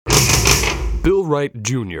Bill Wright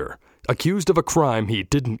Jr., accused of a crime he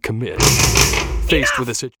didn't commit. Faced with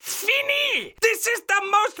a Fini! This is the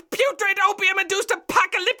most putrid opium-induced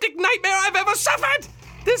apocalyptic nightmare I've ever suffered!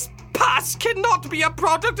 This pus cannot be a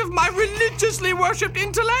product of my religiously worshipped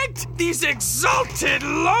intellect! These exalted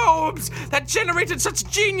lobes that generated such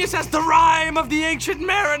genius as the rhyme of the ancient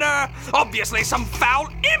mariner! Obviously some foul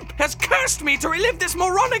imp has cursed me to relive this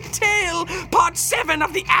moronic tale, part 7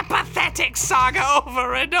 of the apathetic saga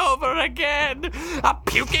over and over again! A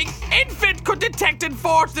puking infant could detect and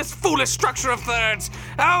forge this foolish structure of thirds!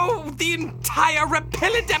 Oh, the entire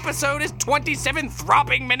repellent episode is 27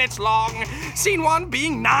 throbbing minutes long! Scene 1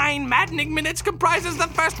 being 9 maddening minutes comprises the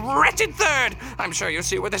first wretched third. I'm sure you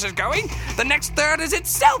see where this is going. The next third is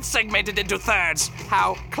itself segmented into thirds.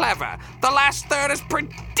 How clever. The last third is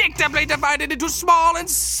predictably divided into small and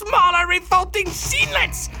smaller revolting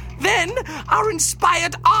scenelets. Then, our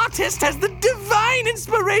inspired artist has the divine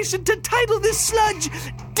inspiration to title this sludge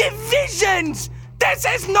Divisions. This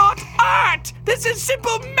is not art! This is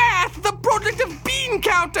simple math, the product of bean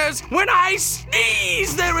counters! When I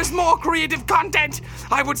sneeze, there is more creative content!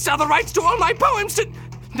 I would sell the rights to all my poems to...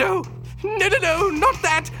 No, not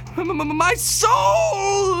that! My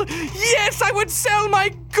soul! Yes, I would sell my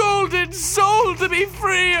golden soul to be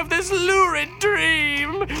free of this lurid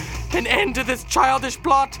dream! An end to this childish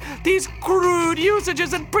plot, these crude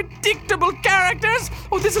usages and predictable characters!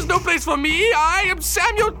 Oh, this is no place for me! I am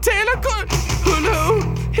Samuel Taylor Oh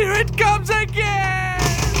no, here it comes again!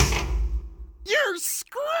 You're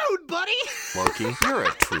screwed, buddy! Loki, you're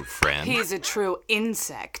a true friend. He's a true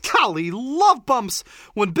insect. Golly, love bumps!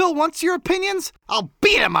 When Bill wants your opinions, I'll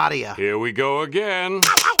beat him out of you! Here we go again.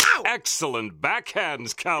 Ow, ow, ow. Excellent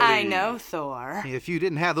backhands, Kali. I know, Thor. If you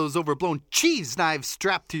didn't have those overblown cheese knives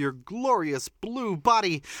strapped to your glorious blue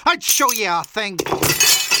body, I'd show you a thing.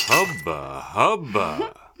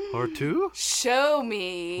 Hubba. Or two? Show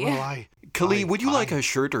me. Well, Kali, would you like a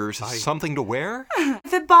shirt or something to wear?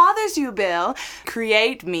 If it bothers you, Bill,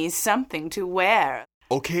 create me something to wear.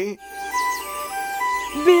 Okay.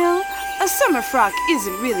 Bill, a summer frock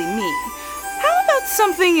isn't really me. How about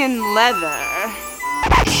something in leather?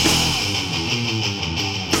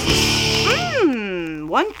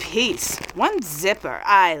 One piece, one zipper.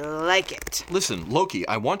 I like it. Listen, Loki,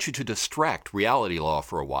 I want you to distract Reality Law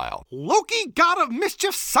for a while. Loki, god of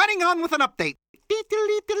mischief, signing on with an update.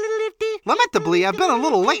 Lamentably, I've been a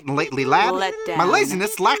little late lately, lad. Let down. My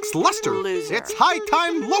laziness lacks luster. Loser. It's high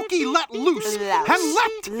time Loki let loose Louse. and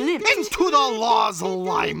leapt Limped. into the law's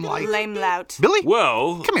limelight. Lame lout. Billy?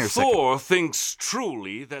 Well, Come here a second. Thor thinks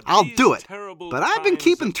truly that I'll these do it. terrible But I've been times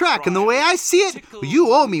keeping of track, and the way I see it, tickle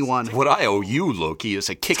you owe me one. What I owe you, Loki, is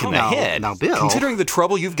a kick in the Now- head. now, Bill. Considering the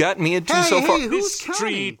trouble you've gotten me into so far... who's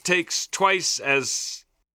History counting? takes twice as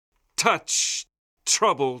touch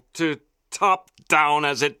trouble to top down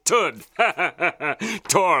as it could.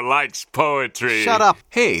 Thor likes poetry. Shut up.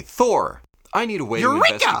 Hey, Thor, I need a way Eureka!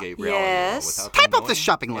 to investigate Reality Yes? Law without Type up annoying. the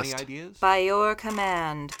shopping Any list. ideas? By your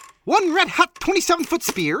command. One red-hot 27-foot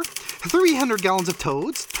spear, 300 gallons of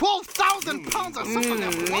toads, 12,000 pounds of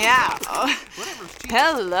something. Yeah.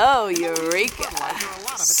 Hello, Eureka.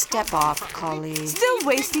 Step off, Kali. Still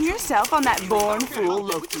wasting yourself on that born fool,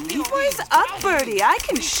 Loki. Wise up, Birdie. I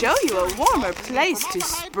can show you a warmer place to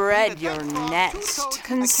spread your nest.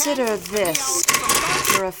 Consider this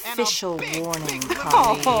your official warning,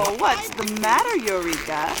 Kali. Oh, what's the matter,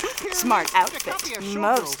 Eureka? Smart outfit.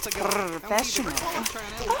 Most professional.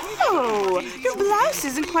 Oh, your blouse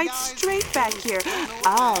isn't quite straight back here.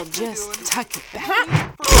 I'll just tuck it back.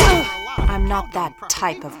 I'm not that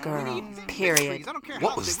type of girl, period.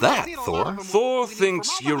 What was that, Thor? Thor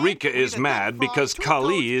thinks Eureka is mad because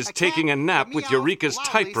Kali is taking a nap with Eureka's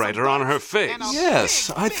typewriter on her face.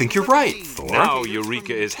 Yes, I think you're right, Thor. Now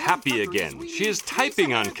Eureka is happy again. She is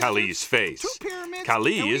typing on Kali's face.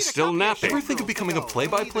 Kali is still napping. Ever think of becoming a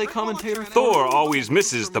play-by-play commentator, Thor always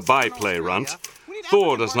misses the byplay, Runt.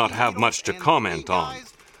 Thor does not have much to comment on.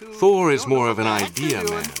 Thor is more of an idea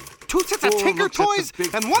man. 2 sets of Thor Tinker looks at the toys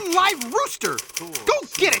big and 1 live rooster. Go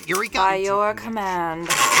get it, Eureka. By your command.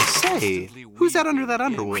 Say, who's that under that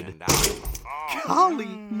underwood? Golly,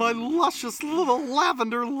 my luscious little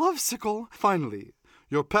lavender lovesicle. Finally,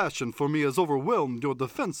 your passion for me has overwhelmed your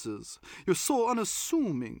defenses. You're so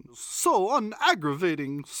unassuming, so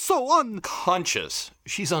unaggravating, so Conscious.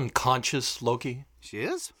 She's unconscious, Loki. She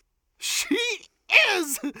is? She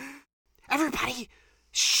is! Everybody,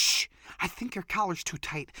 shh! I think your collar's too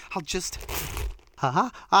tight. I'll just...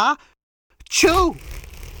 chew!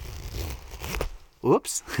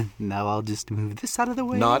 Oops. Now I'll just move this out of the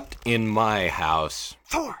way. Not in my house.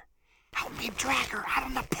 Thor, Help me drag her out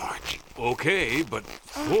on the porch. Okay, but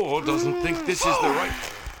Thor doesn't think this is the right...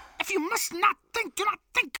 If you must not think, do not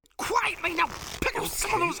think quietly. Now pick up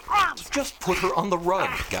some of those arms. Just put her on the rug,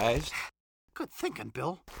 guys. Good thinking,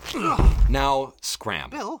 Bill. Now,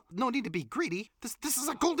 scram. Bill, no need to be greedy. This is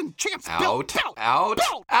a golden chance, Out, Bill. out,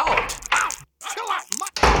 Bill. out. Chill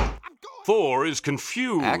out. I'm going. Thor is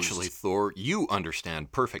confused. Actually, Thor, you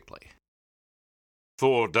understand perfectly.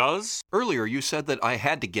 Thor does? Earlier, you said that I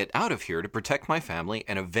had to get out of here to protect my family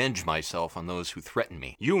and avenge myself on those who threaten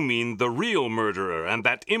me. You mean the real murderer and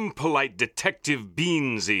that impolite detective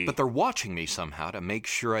Beansy. But they're watching me somehow to make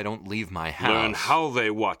sure I don't leave my house. Learn how they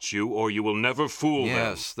watch you, or you will never fool them.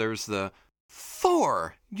 Yes, there's the...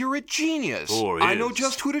 Thor, you're a genius. Thor I know is.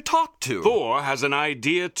 just who to talk to. Thor has an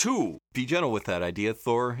idea, too. Be gentle with that idea,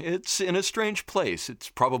 Thor. It's in a strange place. It's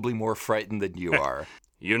probably more frightened than you are.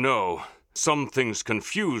 You know, some things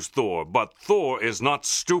confuse Thor, but Thor is not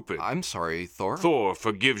stupid. I'm sorry, Thor. Thor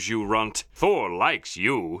forgives you, Runt. Thor likes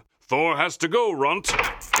you. Thor has to go, Runt.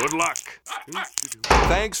 Good luck.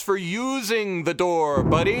 Thanks for using the door,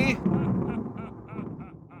 buddy.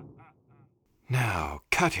 Now,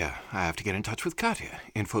 Katya. I have to get in touch with Katya.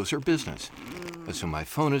 Info's her business. So my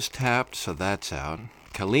phone is tapped, so that's out.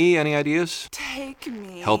 Kali, any ideas? Take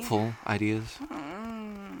me. Helpful ideas?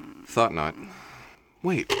 Thought not.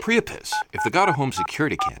 Wait, Priapus. If the god of home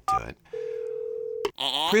security can't do it.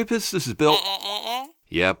 Priapus, this is Bill.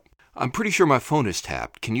 Yep. I'm pretty sure my phone is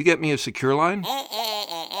tapped. Can you get me a secure line?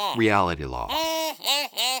 Reality law.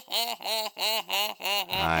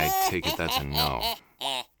 I take it that's a no.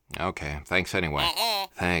 Okay, thanks anyway.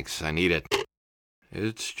 Thanks, I need it.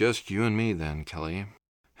 It's just you and me then, Kelly.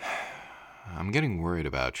 I'm getting worried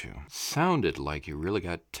about you. Sounded like you really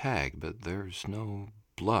got tagged, but there's no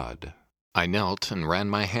blood. I knelt and ran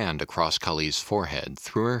my hand across Kali's forehead,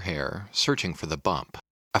 through her hair, searching for the bump.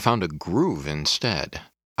 I found a groove instead.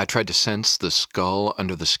 I tried to sense the skull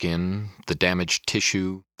under the skin, the damaged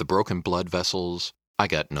tissue, the broken blood vessels. I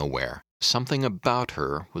got nowhere. Something about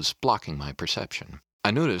her was blocking my perception.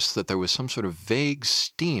 I noticed that there was some sort of vague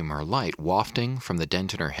steam or light wafting from the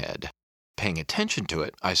dent in her head. Paying attention to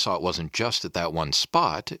it, I saw it wasn't just at that one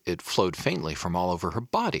spot. It flowed faintly from all over her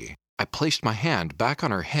body. I placed my hand back on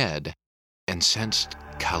her head and sensed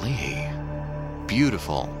Kali.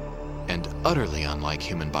 Beautiful and utterly unlike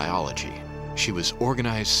human biology. She was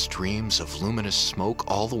organized streams of luminous smoke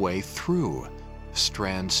all the way through,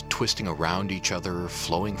 strands twisting around each other,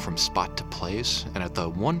 flowing from spot to place, and at the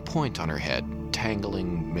one point on her head,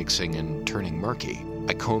 tangling, mixing, and turning murky.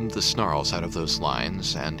 I combed the snarls out of those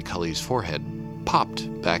lines, and Kali's forehead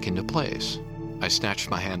popped back into place. I snatched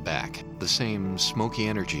my hand back. The same smoky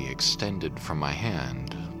energy extended from my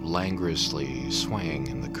hand, languorously swaying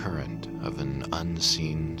in the current of an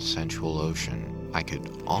unseen sensual ocean. I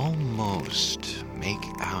could almost make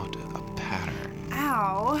out a pattern.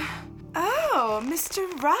 Ow. Oh,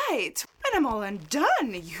 Mr. Right. And I'm all undone,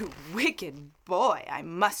 you wicked boy. I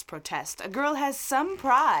must protest. A girl has some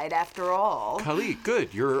pride, after all. Kali,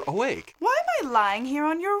 good, you're awake. Why am I lying here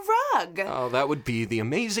on your rug? Oh, that would be the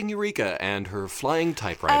amazing Eureka and her flying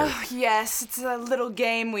typewriter. Oh, yes, it's a little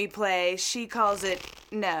game we play. She calls it...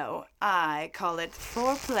 No, I call it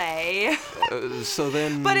foreplay. So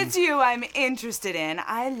then... But it's you I'm interested in.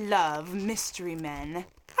 I love mystery men.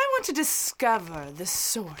 I want to discover the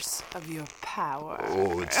source of your power.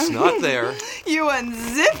 Oh, it's not there. You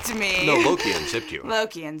unzipped me. No, Loki unzipped you.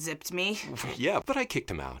 Loki unzipped me. Yeah, but I kicked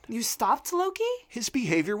him out. You stopped Loki? His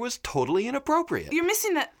behavior was totally inappropriate. You're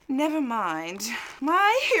missing that... Never mind.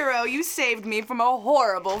 My hero, you saved me from a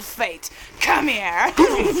horrible fate. Come here.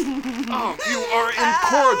 Oh, you are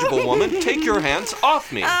incorrigible, woman. Take your hands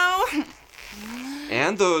off me. Oh.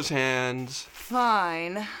 And those hands.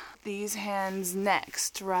 Fine. These hands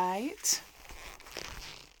next, right?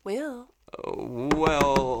 Will?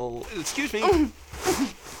 Well, excuse me.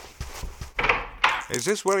 Is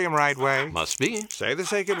this William Rightway? Must be. Say the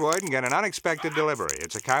sacred word and get an unexpected delivery.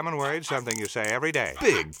 It's a common word, something you say every day.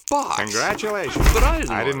 Big box. Congratulations. But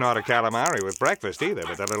I didn't order calamari with breakfast either,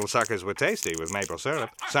 but the little suckers were tasty with maple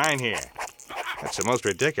syrup. Sign here. That's the most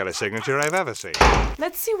ridiculous signature I've ever seen.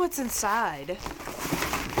 Let's see what's inside.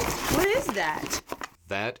 What is that?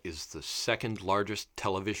 That is the second largest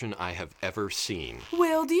television I have ever seen.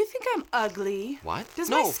 Will, do you think I'm ugly? What? Does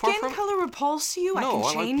No, my far skin from... color repulse you? No,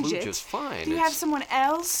 I can change like blue it. just fine. Do you have someone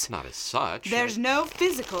else? Not as such. There's no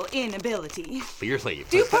physical inability. Clearly.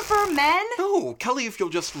 Do you prefer men? No, Kelly, if you'll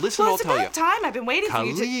just listen, Well, I'll tell you. it's about time. I've been waiting for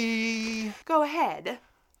you to... Kelly. Go ahead.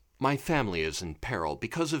 My family is in peril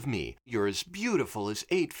because of me. You're as beautiful as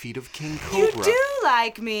 8 feet of King Cobra. You do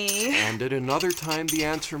like me. And at another time, the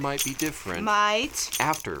answer might be different. Might.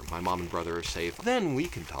 After my mom and brother are safe, then we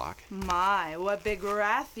can talk. My, what big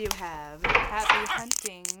wrath you have. Happy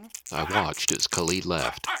hunting. I watched as Khalid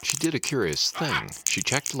left. She did a curious thing. She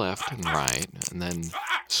checked left and right, and then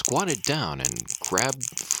squatted down and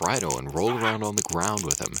grabbed Frido and rolled around on the ground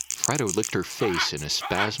with him. Frido licked her face in a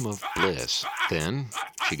spasm of bliss. Then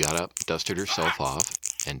she got up, dusted herself off,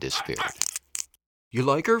 and disappeared. You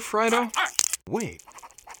like her, Frido? Wait.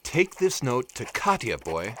 Take this note to Katya,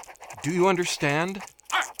 boy. Do you understand?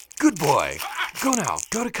 Good boy. Go now.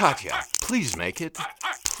 Go to Katya. Please make it.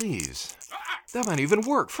 Please. That might even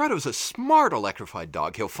work. Frido's a smart electrified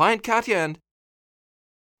dog. He'll find Katya and...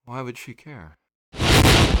 Why would she care?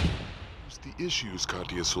 The issues,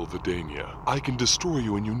 Katya Sylvadenia. I can destroy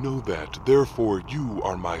you and you know that. Therefore, you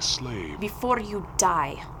are my slave. Before you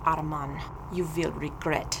die, Arman, you will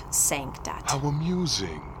regret saying that. How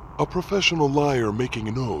amusing. A professional liar making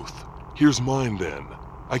an oath. Here's mine then.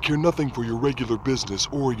 I care nothing for your regular business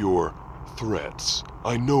or your threats.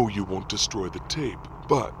 I know you won't destroy the tape,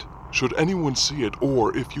 but should anyone see it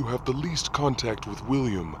or if you have the least contact with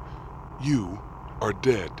William, you are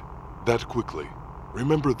dead that quickly.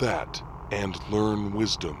 Remember that. And learn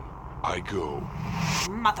wisdom. I go.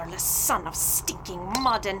 Motherless son of stinking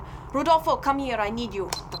mud and... Rodolfo, come here, I need you.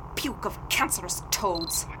 The puke of cancerous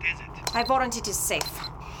toads. What is it? I warrant it is safe.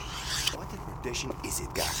 What in perdition is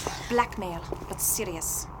it, guys? Blackmail, but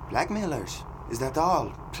serious. Blackmailers? Is that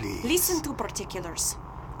all? Please. Listen to particulars.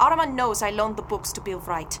 Arman knows I loaned the books to Bill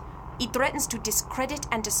Wright. He threatens to discredit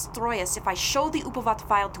and destroy us if I show the Upovat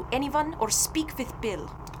file to anyone or speak with Bill.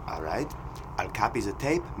 All right. I'll copy the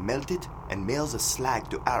tape, melt it, and mail the slag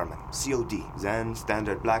to Arman, COD. Then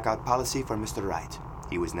standard blackout policy for Mr. Wright.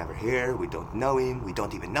 He was never here, we don't know him, we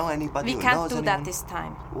don't even know anybody who knows anyone. We can't do that this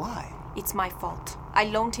time. Why? It's my fault. I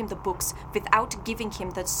loaned him the books without giving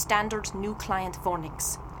him the standard new client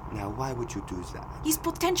warnings. Now, why would you do that? He's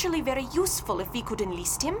potentially very useful if we could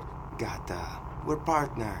enlist him. Gata, we're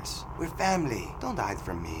partners. We're family. Don't hide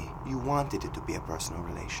from me. You wanted it to be a personal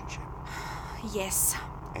relationship. Yes.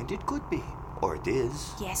 And it could be. Or it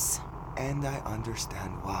is. Yes. And I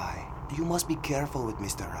understand why. You must be careful with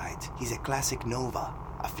Mr. Wright. He's a classic nova.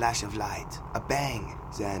 A flash of light. A bang.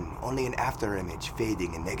 Then only an after-image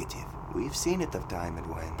fading and negative. We've seen it of time and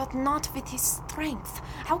when. But not with his strength.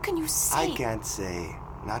 How can you say? I can't say.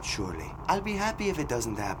 Not surely. I'll be happy if it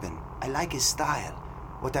doesn't happen. I like his style.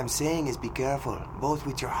 What I'm saying is be careful, both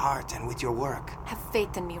with your heart and with your work. Have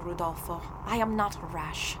faith in me, Rodolfo. I am not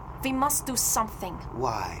rash. We must do something.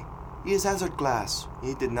 Why? He is hazard class.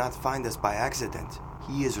 He did not find us by accident.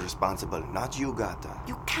 He is responsible, not you, Gata.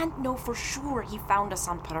 You can't know for sure he found us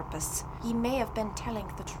on purpose. He may have been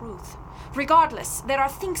telling the truth. Regardless, there are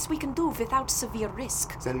things we can do without severe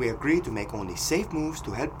risk. Then we agree to make only safe moves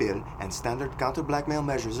to help Bill and standard counter-blackmail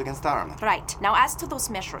measures against Arman. Right. Now, as to those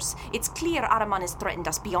measures, it's clear Arman has threatened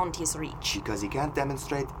us beyond his reach. Because he can't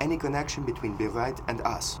demonstrate any connection between Bill Wright and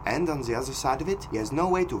us. And on the other side of it, he has no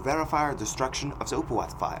way to verify our destruction of the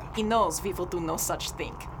Upawat file. He knows we will do no such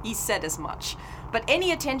thing. He said as much. But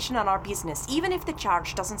any attention on our business, even if the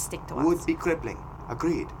charge doesn't stick to us, would be crippling.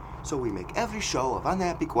 Agreed. So we make every show of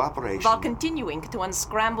unhappy cooperation. While continuing to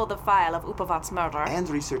unscramble the file of Upavat's murder. And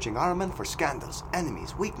researching Arman for scandals,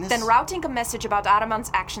 enemies, weakness. Then routing a message about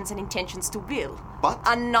Arman's actions and intentions to Bill. But?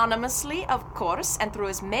 Anonymously, of course, and through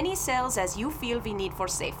as many cells as you feel we need for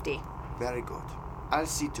safety. Very good. I'll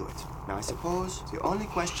see to it. Now I suppose the only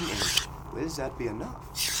question is, will that be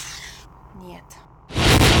enough? Niet.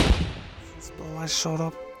 Since I showed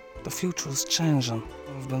up, the future is changing.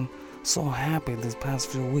 I've been so happy these past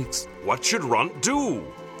few weeks. What should Runt do?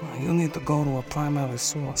 You need to go to a primary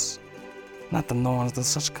source. Not the Norns, they're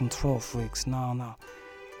such control freaks. No.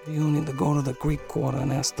 You need to go to the Greek Quarter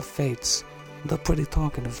and ask the Fates. They're pretty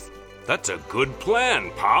talkative. That's a good plan,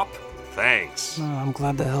 Pop. Thanks. No, I'm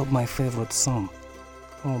glad to help my favorite son.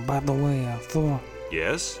 Oh, by the way, Thor.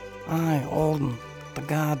 Yes? I, Alden, the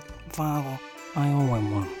godfather, I owe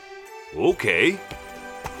him one. Okay.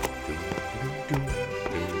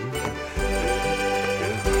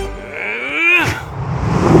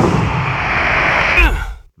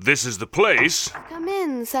 This is the place. Come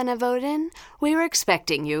in, son of Odin. We were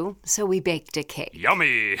expecting you, so we baked a cake.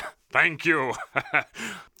 Yummy! Thank you.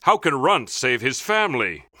 How can Runt save his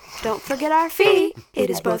family? Don't forget our fee. It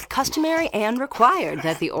is both customary and required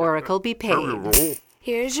that the oracle be paid.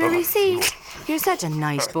 Here's your receipt. You're such a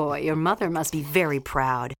nice boy. Your mother must be very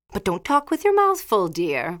proud. But don't talk with your mouth full,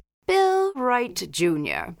 dear. Bill Wright,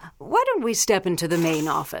 Jr. Why don't we step into the main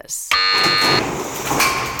office?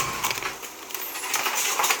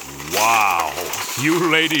 Wow, you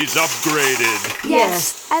ladies upgraded.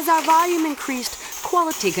 Yes. As our volume increased,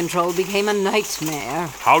 quality control became a nightmare.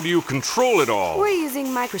 How do you control it all? We're using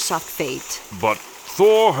Microsoft Fate. But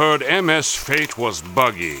Thor heard MS Fate was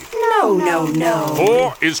buggy. No.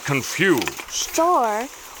 Thor is confused. Thor?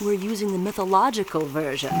 We're using the mythological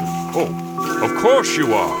version. Oh, of course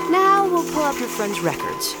you are. Now we'll pull up your friend's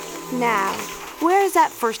records. Now, where is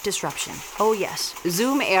that first disruption? Oh, yes.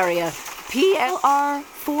 Zoom area PLR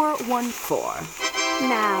 414.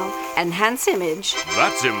 Now, Enhance image.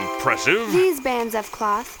 That's impressive. these bands of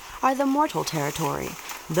cloth are the mortal territory.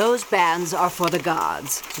 Those bands are for the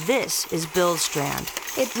gods. This is Bill's strand.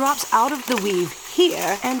 It drops out of the weave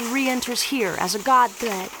here and re-enters here as a god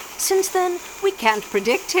thread. Since then, We can't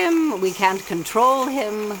predict him. We can't control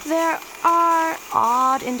him. there are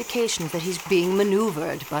odd indications that he's Being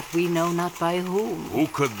maneuvered, but we know not by whom. Who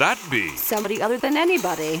could that be? Somebody other than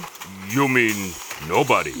anybody. You mean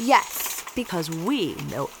nobody? Yes. Because we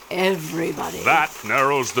know everybody. That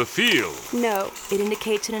narrows the field. No. It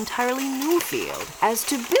indicates an entirely new field. As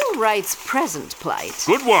to Bill Wright's present plight.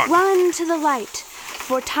 Good one. Run to the light,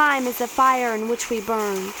 for time is the fire in which we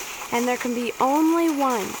burn, and there can be only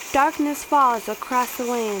one. Darkness falls across the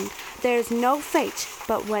land. There's no fate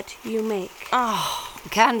but what you make.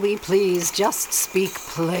 Can we please just speak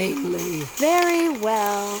plainly? Very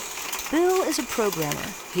well. Bill is a programmer.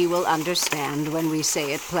 He will understand when we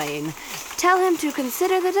say it plain. Tell him to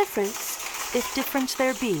consider the difference, If difference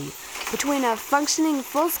there be, between a functioning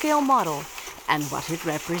full-scale model and what it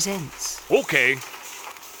represents. Okay.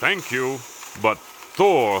 Thank you. But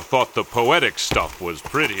Thor thought the poetic stuff was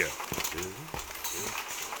prettier.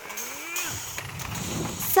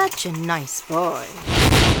 Such a nice Boy.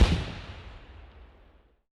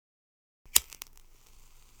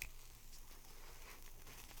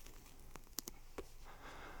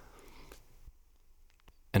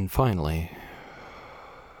 And finally,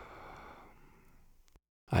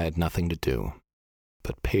 I had nothing to do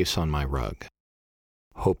but pace on my rug,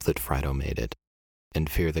 hope that Frido made it, and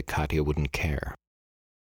fear that Katya wouldn't care.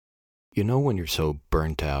 You know when you're so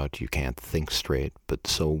burnt out you can't think straight, but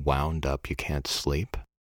so wound up you can't sleep?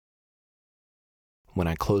 When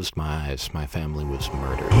I closed my eyes, my family was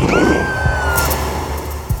murdered.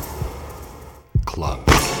 Clubbed.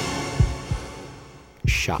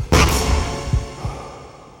 Shot.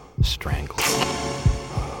 Strangled.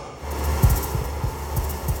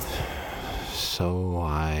 So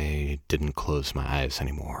I didn't close my eyes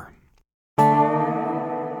anymore.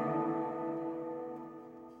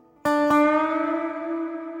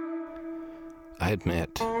 I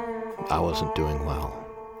admit, I wasn't doing well.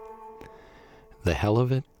 The hell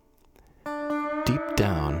of it? Deep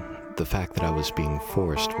down, the fact that I was being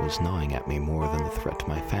forced was gnawing at me more than the threat to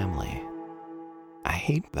my family. I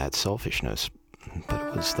hate that selfishness, but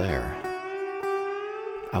it was there.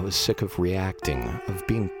 I was sick of reacting, of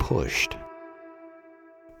being pushed.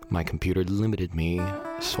 My computer limited me,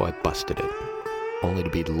 so I busted it, only to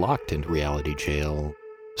be locked into reality jail,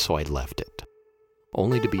 so I left it.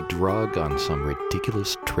 Only to be drugged on some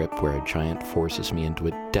ridiculous trip where a giant forces me into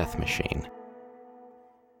a death machine.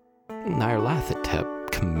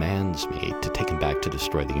 Nyarlathotep commands me to take him back to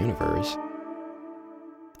destroy the universe.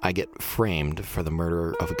 I get framed for the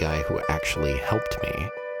murder of a guy who actually helped me.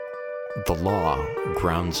 The law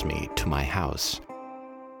grounds me to my house.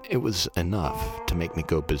 It was enough to make me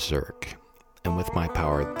go berserk, and with my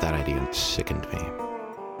power, that idea sickened me.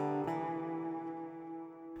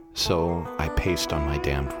 So I paced on my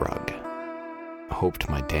damned rug, hoped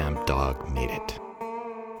my damned dog made it,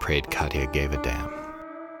 prayed Katya gave a damn.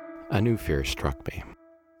 A new fear struck me.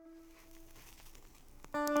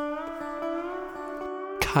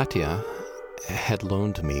 Katya had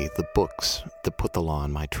loaned me the books that put the law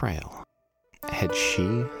on my trail. Had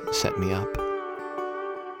she set me up?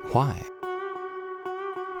 Why?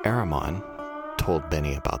 Aramon told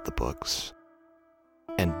Benny about the books,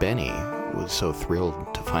 and Benny was so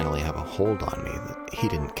thrilled to finally have a hold on me that he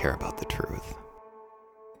didn't care about the truth.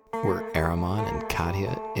 Were Aramon and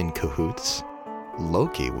Katya in cahoots?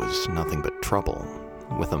 Loki was nothing but trouble,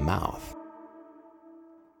 with a mouth.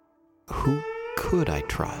 Who could I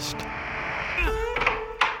trust?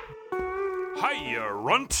 Hiya,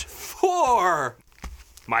 runt! Thor!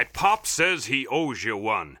 My pop says he owes you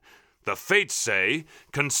one. The fates say,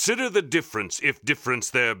 consider the difference, if difference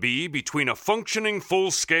there be, between a functioning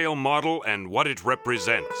full-scale model and what it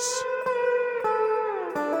represents.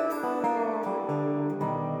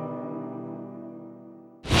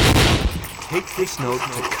 Take this note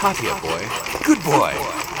to Katya, boy. Good boy.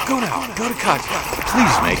 Go now. Go to Katya.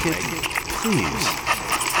 Please make it. Please.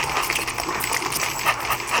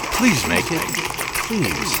 Please make it.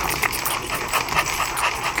 Please.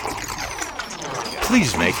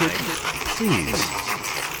 Please make it. Please.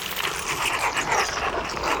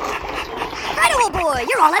 Fido, old boy,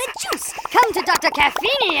 you're all out of juice. Come to Dr.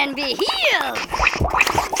 Caffini and be healed.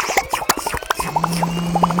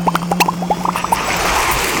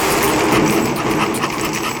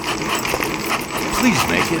 Please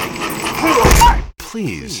make it.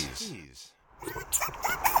 Please.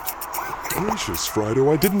 Gracious,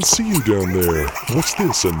 Frido, I didn't see you down there. What's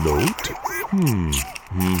this, a note?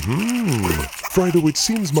 Frido, it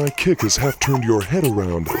seems my kick has half turned your head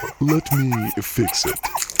around. Let me fix it.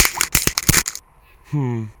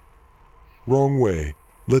 Wrong way.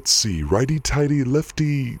 Let's see. Righty-tighty,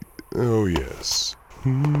 lefty... Oh, yes.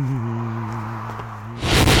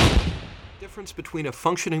 Difference between a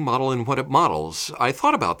functioning model and what it models. I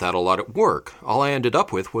thought about that a lot at work. All I ended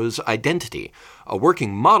up with was identity. A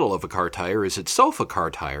working model of a car tire is itself a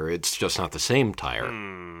car tire. It's just not the same tire.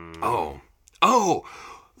 Oh!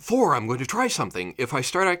 Thor, I'm going to try something. If I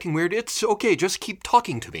start acting weird, it's okay. Just keep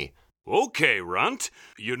talking to me. Okay, Runt.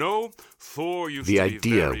 You know, Thor used to be The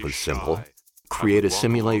idea very was shy. simple. Create a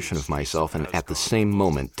simulation of myself and at the same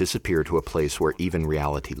moment disappear to a place where even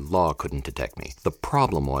reality law couldn't detect me. The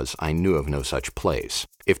problem was I knew of no such place.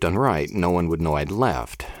 If done right, no one would know I'd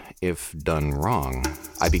left. If done wrong,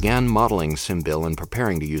 I began modeling Simbil and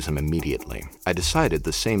preparing to use him immediately. I decided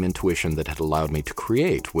the same intuition that had allowed me to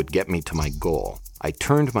create would get me to my goal. I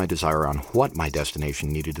turned my desire on what my destination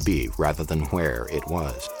needed to be rather than where it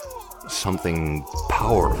was. Something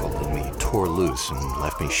powerful in me tore loose and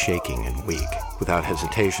left me shaking and weak. Without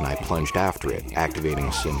hesitation, I plunged after it, activating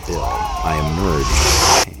Simbil. I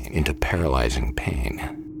emerged into paralyzing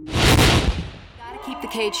pain. Gotta keep the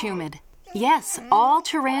cage humid. Yes, all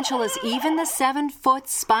tarantulas, even the 7-foot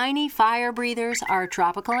spiny fire breathers, are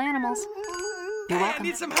tropical animals. You're Hey, welcome. I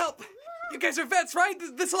need some help. You guys are vets, right?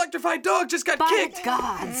 This electrified dog just got kicked.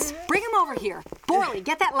 Gods, bring him over here. Borley,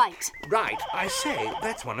 get that light. Right, I say,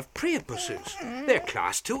 that's one of Priapus's. They're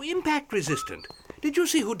Class 2 impact resistant. Did you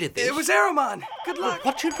see who did this? It was Aramon. Good luck.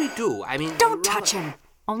 What should we do? I mean... Don't touch him.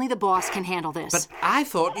 Only the boss can handle this. But I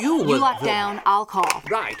thought you were... You lock down, I'll call.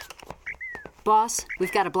 Right. Boss,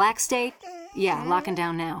 we've got a black state. Yeah, locking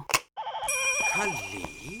down now.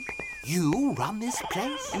 Kali, you run this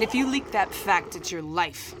place? And if you leak that fact, it's your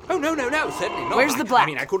life. Oh, no, certainly not. Where's the black? I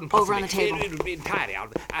mean, I couldn't Over possibly... on the table. It would be entirely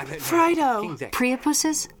out... Frido.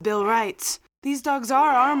 Priapus's? Bill writes, these dogs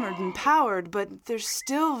are armored and powered, but they're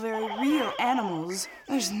still very real animals.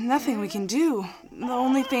 There's nothing we can do. The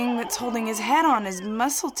only thing that's holding his head on is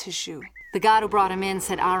muscle tissue. The god who brought him in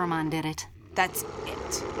said Aramon did it. That's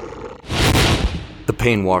it. The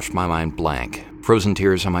pain washed my mind blank. Frozen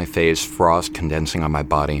tears on my face, frost condensing on my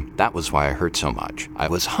body. That was why I hurt so much. I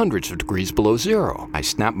was hundreds of degrees below zero. I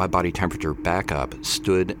snapped my body temperature back up,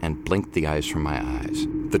 stood, and blinked the ice from my eyes.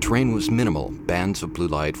 The terrain was minimal, bands of blue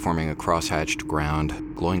light forming a cross-hatched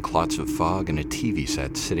ground, glowing clots of fog, and a TV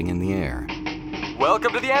set sitting in the air.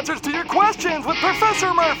 Welcome to the answers to your questions with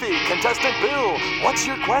Professor Murphy. Contestant Bill, what's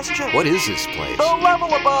your question? What is this place? The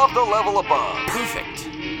level above the level above. Perfect.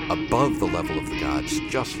 Above the level of the gods,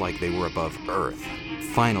 just like they were above Earth.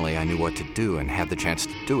 Finally, I knew what to do and had the chance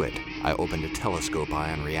to do it. I opened a telescope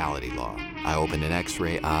eye on reality law. I opened an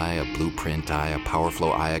X-ray eye, a blueprint eye, a power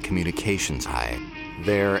flow eye, a communications eye.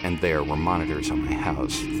 There and there were monitors on my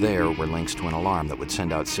house. There were links to an alarm that would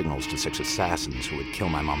send out signals to 6 assassins who would kill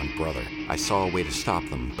my mom and brother. I saw a way to stop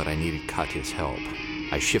them, but I needed Katya's help.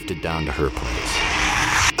 I shifted down to her place.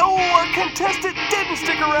 Oh, our contestant didn't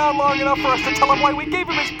stick around long enough for us to tell him why we gave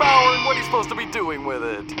him his power and what he's supposed to be doing with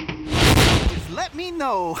it. Just let me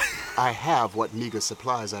know. I have what meager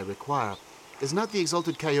supplies I require. Is not the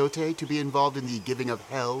Exalted Coyote to be involved in the giving of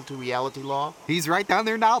hell to reality law? He's right down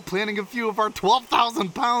there now planning a few of our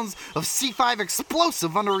 12,000 pounds of C5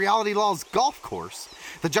 explosive under reality law's golf course.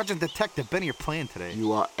 The judge and detective Benny are playing today.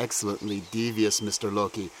 You are excellently devious, Mr.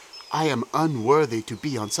 Loki. I am unworthy to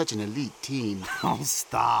be on such an elite team. Oh,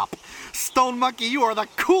 stop. Stone Monkey, you are the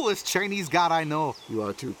coolest Chinese god I know. You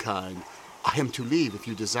are too kind. I am to leave if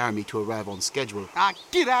you desire me to arrive on schedule.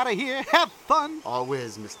 Get out of here. Have fun.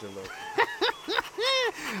 Always, Mr. Loki.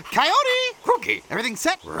 Coyote! Crookie! Everything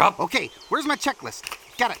set? We're up. Okay, where's my checklist?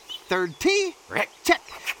 Got it. Third tee? Right. Check.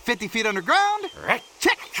 50 feet underground? Right.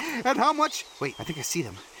 Check. And how much? Wait, I think I see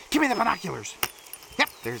them. Give me the binoculars. Yep,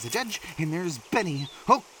 there's the judge, and there's Benny.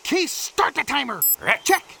 Okay, start the timer. Right.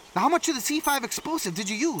 Check. Now, how much of the C5 explosive did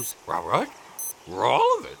you use? All right.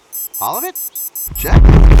 All of it. All of it? Check.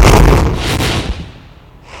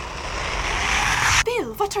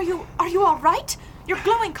 Bill, what are you all right? You're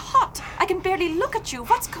glowing hot. I can barely look at you.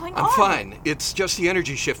 What's going on? I'm fine. It's just the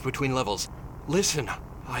energy shift between levels. Listen,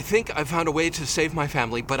 I think I found a way to save my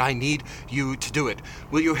family, but I need you to do it.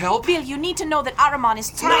 Will you help? Bill, you need to know that Ahriman is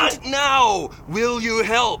trying Not now! Will you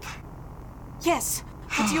help? Yes.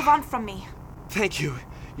 What do you want from me? Thank you.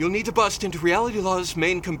 You'll need to bust into Reality Law's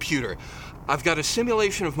main computer. I've got a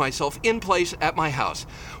simulation of myself in place at my house.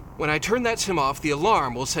 When I turn that sim off, the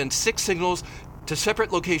alarm will send 6 signals to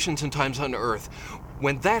separate locations and times on Earth.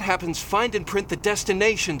 When that happens, find and print the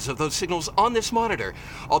destinations of those signals on this monitor.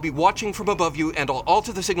 I'll be watching from above you, and I'll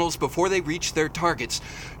alter the signals before they reach their targets.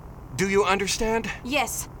 Do you understand?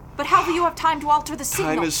 Yes, but how will you have time to alter the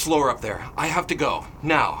signals? Time is slower up there. I have to go.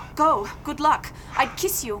 Now. Go. Good luck. I'd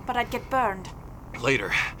kiss you, but I'd get burned.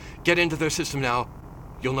 Later. Get into their system now.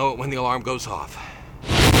 You'll know it when the alarm goes off.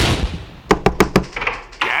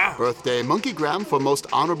 Birthday monkeygram for Most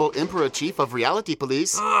Honorable Emperor Chief of Reality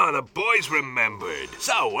Police. Oh, the boys remembered.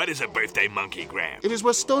 So, what is a birthday monkeygram? It is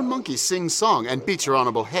where Stone Monkey sings song and beats your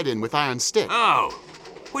honorable head in with iron stick. Oh,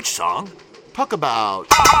 which song? Talk about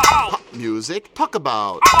pop music. Talk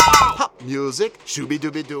about pop music.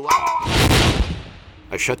 Shooby-dooby-doo.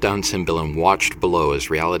 I shut down Simbill and watched below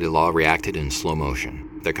as Reality Law reacted in slow motion.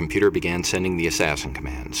 The computer began sending the assassin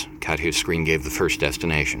commands. Katya's screen gave the first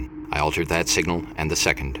destination. I altered that signal and the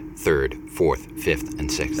second, third, fourth, fifth,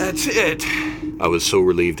 and sixth. That's it! I was so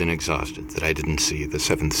relieved and exhausted that I didn't see the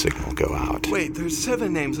 7th signal go out. Wait, there's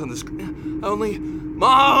 7 names on the screen. Only...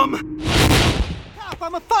 Mom!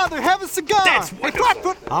 I'm a father, have a cigar. That's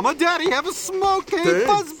wonderful. I'm a daddy, have a smoke. Hey,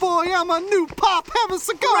 Buzzboy, I'm a new pop, have a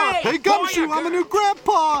cigar. Great. Hey, Gumshoe, I'm a new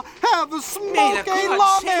grandpa, have a smoke. Hey,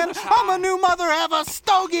 Lawman, I'm a new mother, have a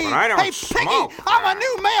stogie. But I don't hey, smoke. Piggy, I'm a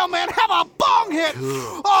new mailman, have a bong hit.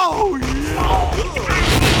 Oh, yeah.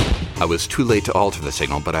 I was too late to alter the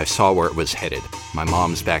signal, but I saw where it was headed. My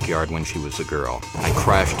mom's backyard when she was a girl. I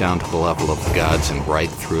crashed down to the level of the gods and right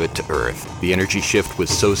through it to Earth. The energy shift was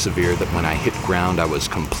so severe that when I hit ground, I was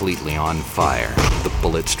completely on fire. The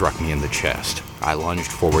bullet struck me in the chest. I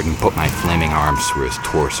lunged forward and put my flaming arms through his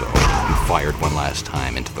torso and fired one last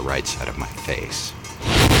time into the right side of my face.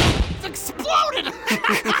 It's exploded!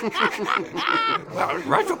 Well,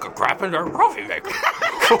 I took a crap in their coffee maker.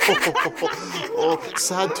 Oh,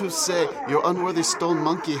 sad to say, your unworthy stone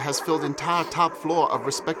monkey has filled entire top floor of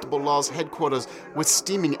Respectable Law's headquarters with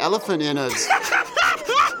steaming elephant innards.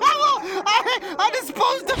 I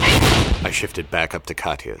disposed of it! I shifted back up to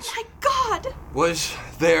Katya's. My God! Was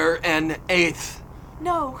there an 8th?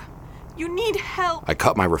 No. You need help. I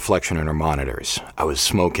caught my reflection in her monitors. I was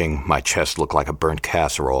smoking, my chest looked like a burnt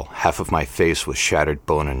casserole, half of my face was shattered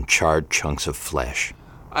bone and charred chunks of flesh.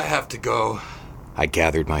 I have to go. I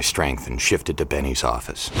gathered my strength and shifted to Benny's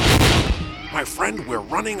office. My friend, we're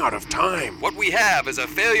running out of time. What we have is a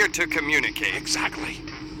failure to communicate. Exactly.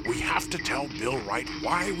 We have to tell Bill Wright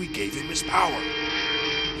why we gave him his power.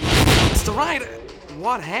 Mr. Wright,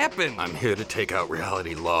 what happened? I'm here to take out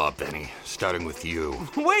Reality Law, Benny, starting with you.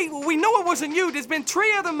 Wait, we know it wasn't you. There's been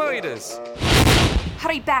 3 other murders.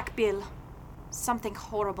 Hurry back, Bill. Something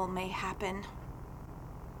horrible may happen.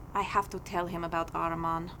 I have to tell him about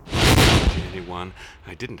Ahriman. Anyone.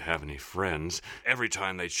 I didn't have any friends. Every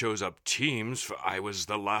time they chose up teams, I was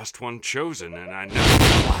the last one chosen, and I never...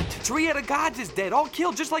 What? 3 of the gods is dead, all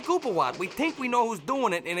killed just like Upawat. We think we know who's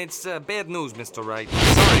doing it, and it's bad news, Mr. Wright.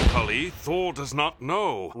 Sorry, Cully. Thor does not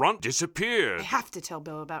know. Runt disappeared. I have to tell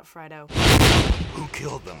Bill about Fredo. Who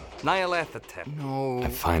killed them? Nyarlathotep. No. I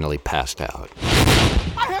finally passed out.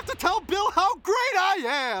 I have to tell Bill how great I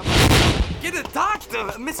am. Get a doctor,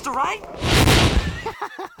 Mr. Wright.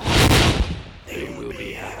 They will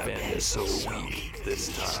be having so weak this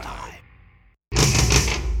time.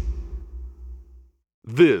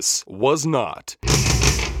 This was not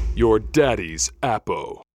your daddy's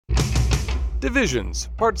Apo. Divisions,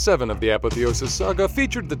 Part 7 of the Apotheosis Saga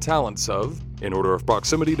featured the talents of, in order of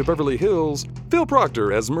proximity to Beverly Hills, Phil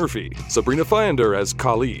Proctor as Murphy, Sabrina Fiender as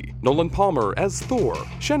Kali, Nolan Palmer as Thor,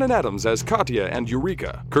 Shannon Adams as Katya and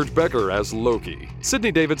Eureka, Kurt Becker as Loki,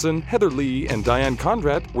 Sidney Davidson, Heather Lee, and Diane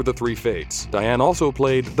Conrad were the 3 Fates. Diane also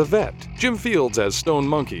played The Vet, Jim Fields as Stone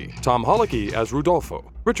Monkey, Tom Holicky as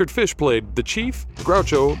Rudolfo, Richard Fish played The Chief,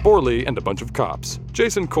 Groucho, Borley, and a bunch of cops.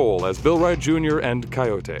 Jason Cole as Bill Wright Jr. and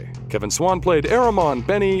Coyote. Kevin Swan played Ahriman,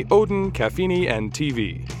 Benny, Odin, Caffini, and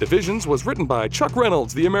TV. Divisions was written by Chuck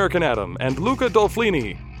Reynolds, the American Atom, and Luca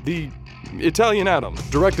Dolflini, the Italian Atom.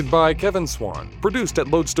 Directed by Kevin Swan. Produced at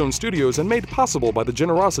Lodestone Studios and made possible by the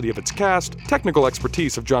generosity of its cast, technical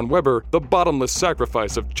expertise of John Weber, the bottomless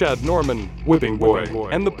sacrifice of Chad Norman, Whipping Boy,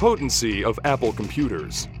 and the potency of Apple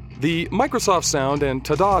computers. The Microsoft Sound and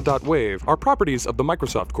Tada.wave are properties of the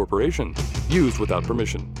Microsoft Corporation, used without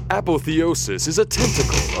permission. Apotheosis is a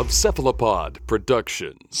tentacle of Cephalopod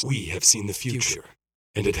Productions. We have seen the future,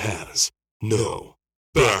 and it has no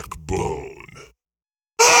backbone.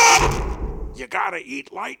 You gotta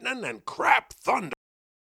eat lightning and crap thunder.